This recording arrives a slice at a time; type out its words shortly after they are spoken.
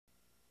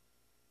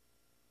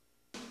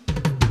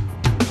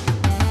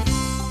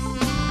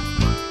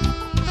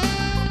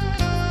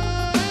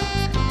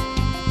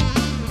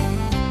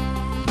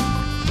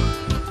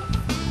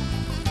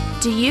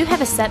Do you have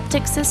a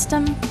septic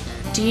system?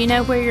 Do you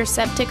know where your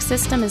septic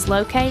system is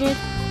located?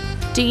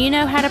 Do you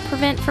know how to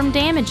prevent from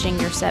damaging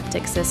your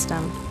septic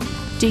system?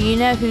 Do you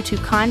know who to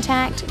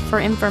contact for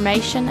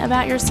information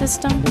about your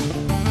system?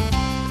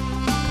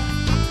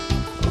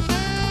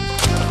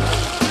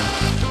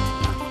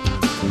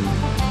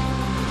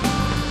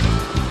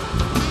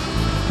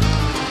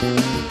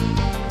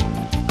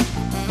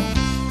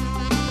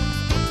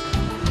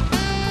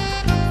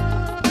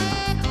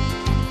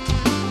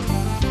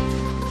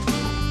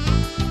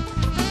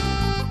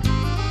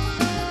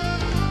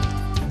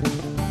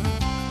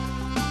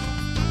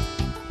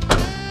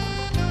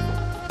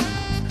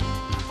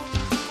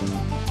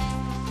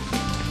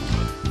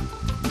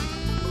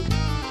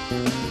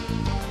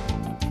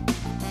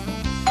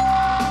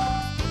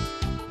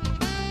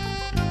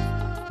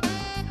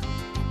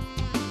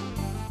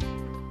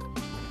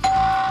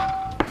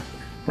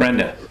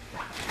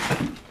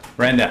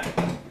 Brenda,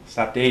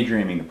 stop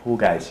daydreaming. The pool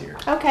guy's here.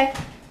 Okay.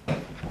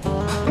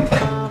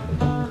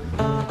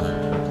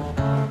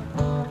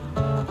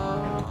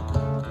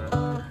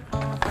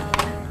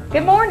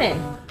 Good morning.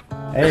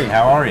 Hey,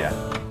 how are you?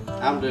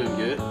 I'm doing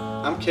good.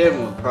 I'm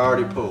Kevin with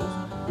Priority Pools.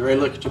 You ready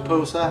to look at your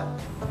pool site?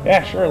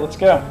 Yeah, sure. Let's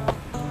go.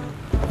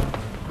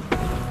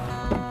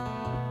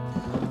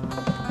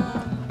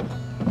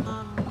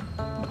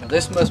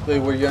 This must be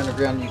where your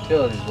underground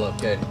utilities are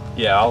located.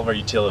 Yeah, all of our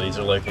utilities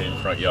are located in the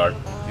front yard.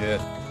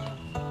 Good.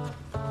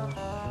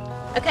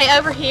 Okay,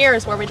 over here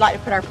is where we'd like to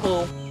put our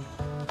pool.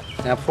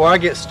 Now, before I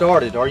get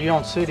started, are you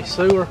on city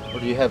sewer or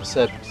do you have a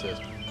septic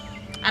system?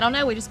 I don't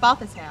know, we just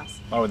bought this house.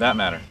 Why would that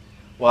matter?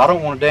 Well, I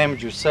don't want to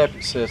damage your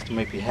septic system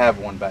if you have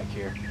one back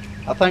here.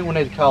 I think we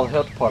need to call the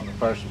health department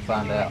first and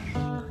find out. You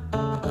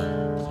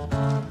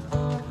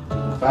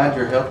can find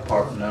your health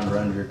department number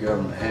under your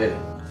government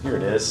heading. Here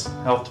it is.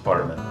 Health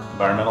Department.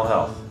 Environmental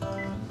Health.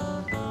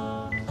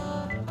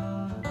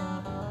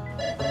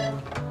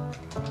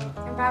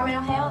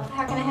 Environmental Health,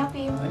 how can I help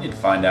you? I need to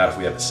find out if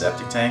we have a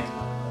septic tank.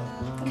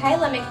 Okay,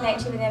 let me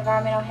connect you with the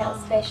Environmental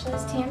Health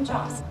Specialist, Tim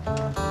Johnson.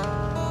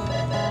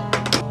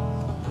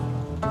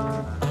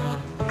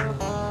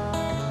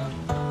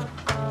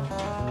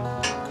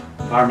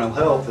 Environmental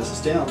Health, this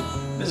is Tim.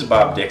 This is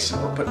Bob Dixon.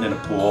 We're putting in a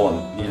pool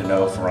and need to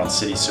know if we're on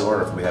city sewer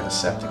or if we have a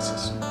septic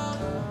system.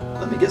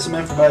 Let me get some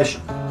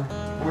information.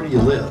 Where do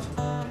you live?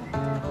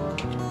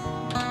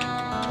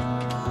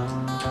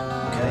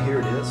 Okay, here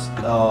it is.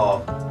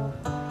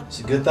 It's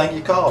a good thing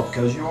you called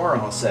because you are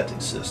on a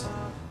septic system.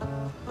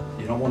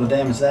 You don't want to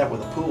damage that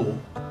with a pool.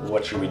 Well,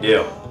 what should we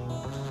do?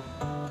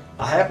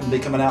 I happen to be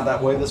coming out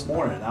that way this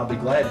morning, and I'll be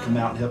glad to come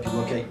out and help you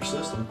locate your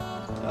system.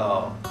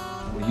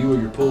 Will you or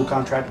your pool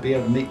contractor be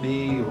able to meet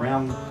me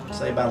around,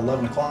 say, about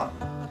 11 o'clock?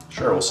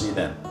 Sure, we'll see you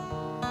then.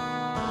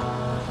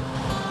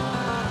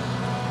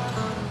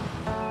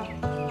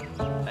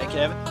 Hey,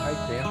 Kevin. Hey,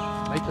 Tim.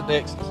 Meet the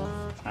Dixons.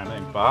 My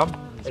name's Bob.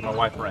 This is my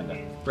wife, Brenda.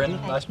 Brenda,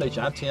 nice to meet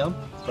you. I'm Tim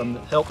from the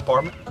health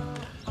department.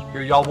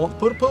 Here y'all want to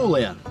put a pool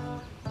in.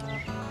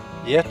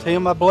 Yeah,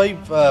 Tim, I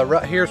believe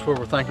right here is where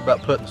we're thinking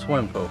about putting a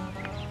swimming pool.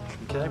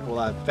 Okay, well,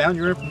 I found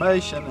your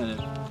information, and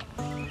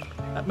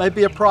that may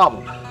be a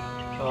problem.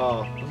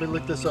 Let me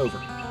look this over.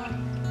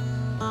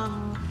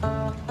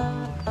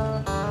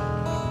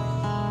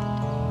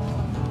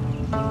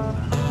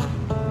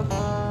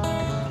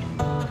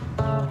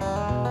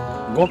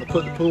 We want to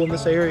put the pool in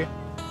this area,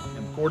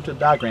 and according to the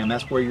diagram,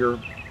 that's where your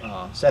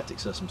septic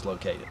system's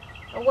located.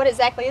 Well, what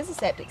exactly is a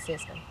septic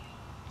system?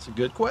 It's a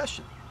good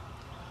question.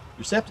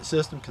 Your septic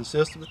system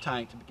consists of a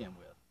tank to begin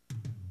with.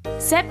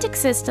 Septic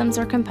systems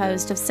are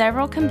composed of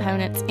several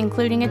components,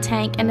 including a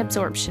tank and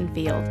absorption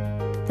field.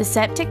 The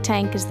septic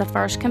tank is the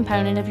first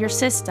component of your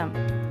system.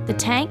 The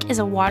tank is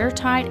a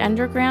watertight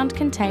underground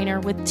container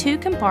with 2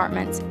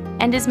 compartments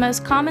and is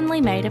most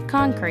commonly made of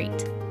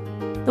concrete.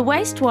 The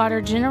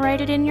wastewater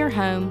generated in your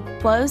home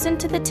flows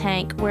into the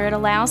tank where it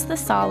allows the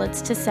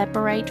solids to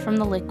separate from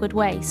the liquid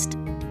waste.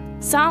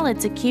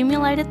 Solids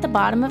accumulate at the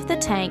bottom of the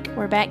tank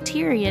where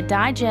bacteria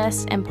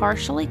digest and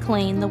partially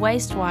clean the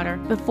wastewater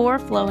before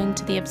flowing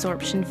to the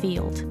absorption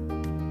field.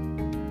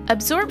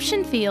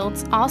 Absorption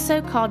fields,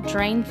 also called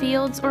drain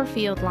fields or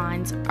field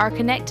lines, are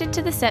connected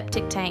to the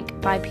septic tank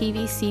by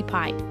PVC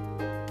pipe.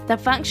 The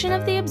function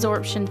of the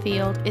absorption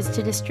field is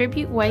to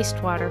distribute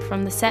wastewater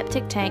from the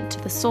septic tank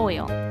to the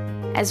soil.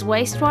 As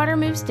wastewater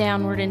moves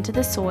downward into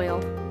the soil,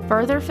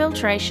 further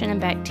filtration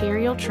and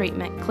bacterial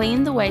treatment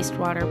clean the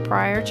wastewater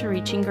prior to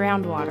reaching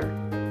groundwater.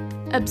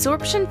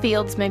 Absorption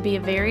fields may be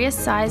of various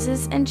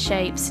sizes and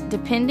shapes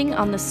depending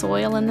on the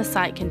soil and the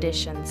site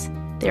conditions.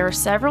 There are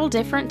several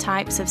different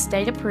types of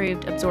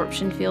state-approved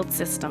absorption field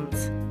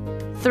systems.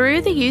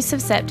 Through the use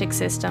of septic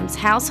systems,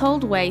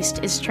 household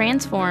waste is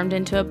transformed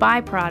into a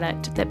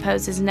byproduct that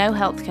poses no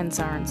health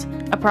concerns.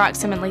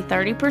 Approximately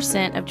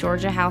 30% of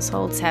Georgia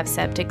households have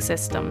septic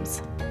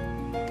systems.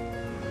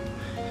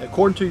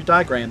 According to your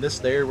diagram, this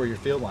is the area where your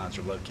field lines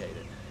are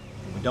located.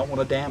 We don't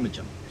want to damage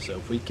them. So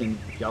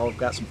if y'all have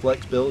got some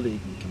flexibility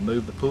and can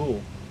move the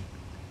pool,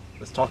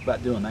 let's talk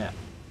about doing that.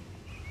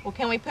 Well,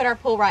 can we put our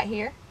pool right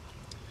here?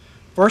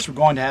 First, we're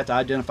going to have to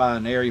identify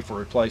an area for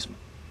replacement.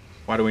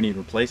 Why do we need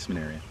replacement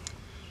area?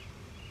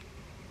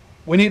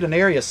 We need an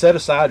area set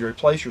aside to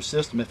replace your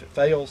system if it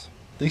fails.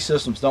 These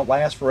systems don't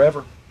last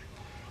forever.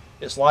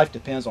 Its life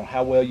depends on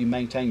how well you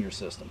maintain your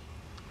system.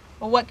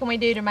 Well, what can we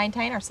do to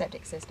maintain our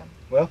septic system?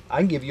 Well, I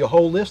can give you a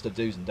whole list of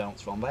do's and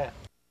don'ts on that.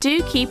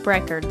 Do keep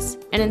records.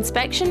 An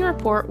inspection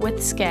report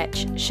with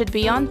sketch should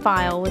be on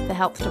file with the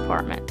health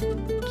department.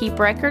 Keep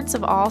records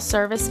of all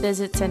service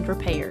visits and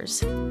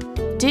repairs.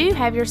 Do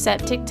have your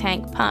septic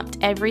tank pumped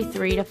every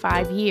 3 to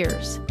 5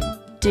 years.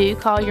 Do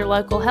call your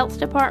local health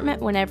department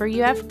whenever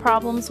you have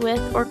problems with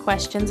or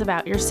questions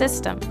about your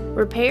system.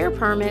 Repair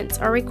permits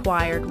are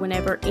required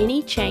whenever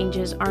any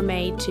changes are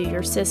made to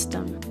your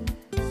system.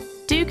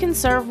 Do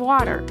conserve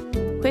water.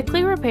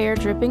 Quickly repair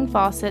dripping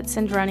faucets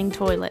and running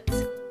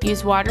toilets.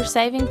 Use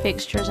water-saving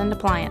fixtures and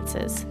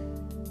appliances.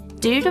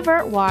 Do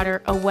divert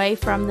water away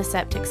from the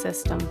septic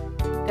system.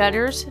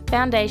 Gutters,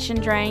 foundation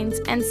drains,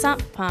 and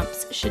sump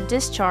pumps should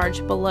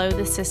discharge below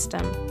the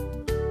system.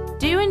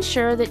 Do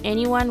ensure that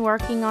anyone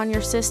working on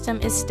your system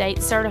is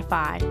state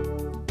certified.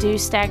 Do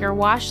stagger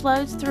wash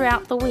loads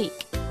throughout the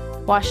week.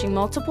 Washing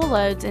multiple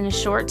loads in a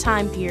short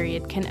time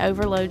period can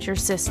overload your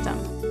system.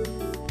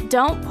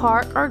 Don't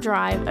park or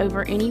drive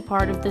over any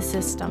part of the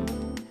system.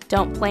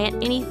 Don't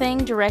plant anything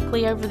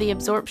directly over the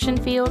absorption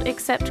field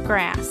except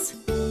grass.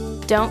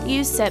 Don't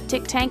use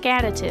septic tank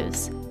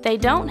additives. They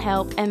don't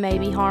help and may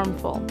be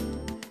harmful.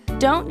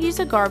 Don't use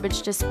a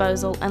garbage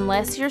disposal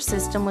unless your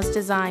system was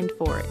designed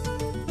for it.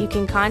 You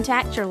can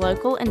contact your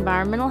local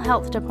environmental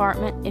health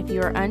department if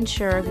you are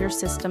unsure of your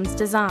system's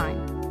design.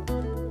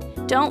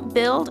 Don't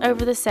build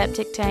over the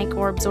septic tank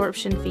or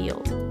absorption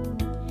field.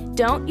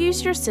 Don't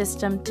use your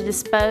system to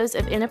dispose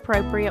of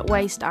inappropriate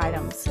waste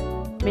items.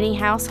 Many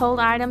household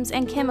items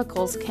and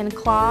chemicals can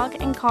clog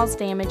and cause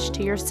damage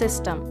to your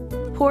system.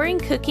 Pouring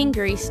cooking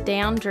grease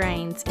down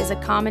drains is a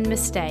common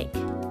mistake.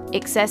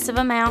 Excessive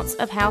amounts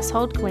of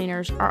household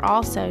cleaners are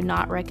also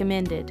not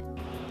recommended.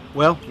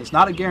 Well, it's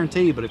not a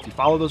guarantee, but if you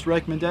follow those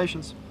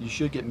recommendations, you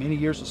should get many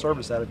years of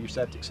service out of your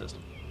septic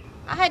system.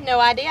 I had no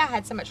idea I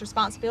had so much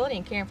responsibility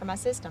in caring for my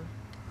system.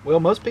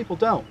 Well, most people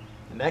don't,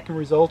 and that can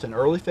result in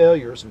early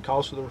failures and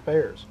costly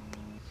repairs.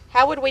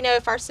 How would we know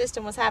if our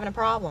system was having a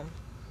problem?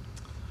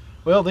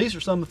 Well, these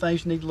are some of the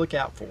things you need to look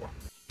out for.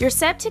 Your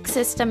septic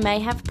system may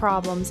have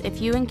problems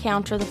if you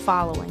encounter the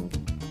following: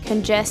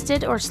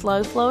 congested or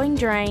slow-flowing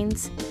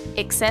drains,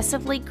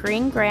 excessively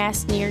green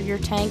grass near your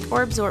tank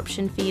or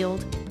absorption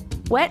field,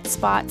 wet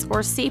spots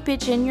or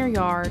seepage in your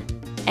yard,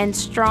 and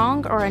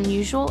strong or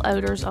unusual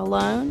odors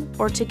alone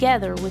or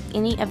together with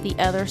any of the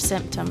other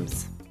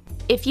symptoms.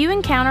 If you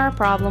encounter a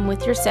problem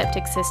with your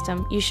septic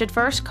system, you should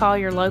first call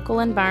your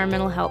local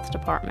environmental health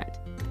department.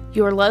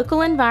 Your local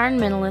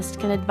environmentalist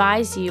can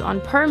advise you on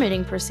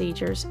permitting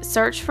procedures,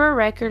 search for a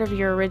record of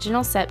your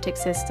original septic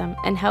system,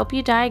 and help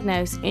you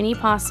diagnose any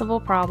possible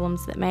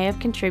problems that may have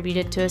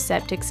contributed to a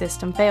septic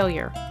system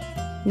failure.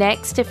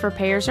 Next, if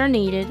repairs are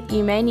needed,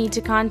 you may need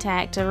to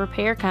contact a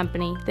repair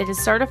company that is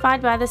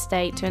certified by the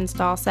state to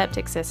install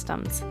septic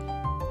systems.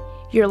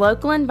 Your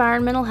local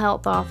environmental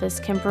health office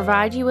can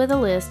provide you with a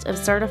list of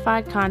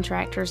certified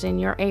contractors in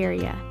your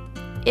area.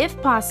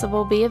 If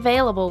possible, be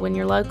available when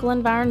your local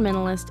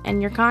environmentalist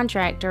and your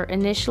contractor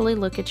initially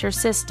look at your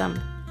system.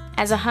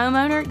 As a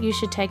homeowner, you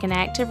should take an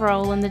active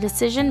role in the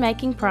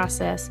decision-making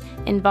process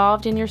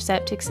involved in your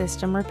septic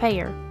system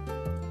repair.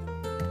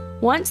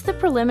 Once the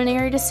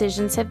preliminary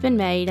decisions have been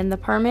made and the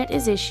permit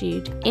is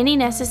issued, any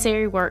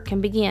necessary work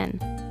can begin.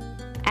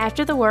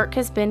 After the work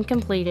has been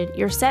completed,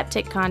 your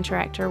septic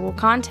contractor will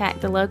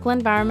contact the local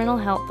environmental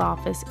health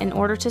office in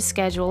order to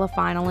schedule a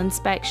final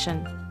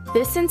inspection.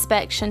 This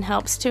inspection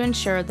helps to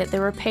ensure that the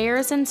repair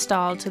is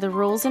installed to the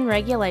rules and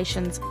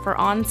regulations for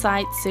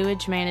on-site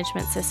sewage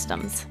management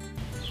systems.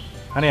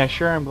 Honey, I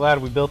sure am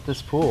glad we built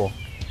this pool.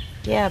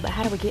 Yeah, but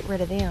how do we get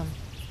rid of them?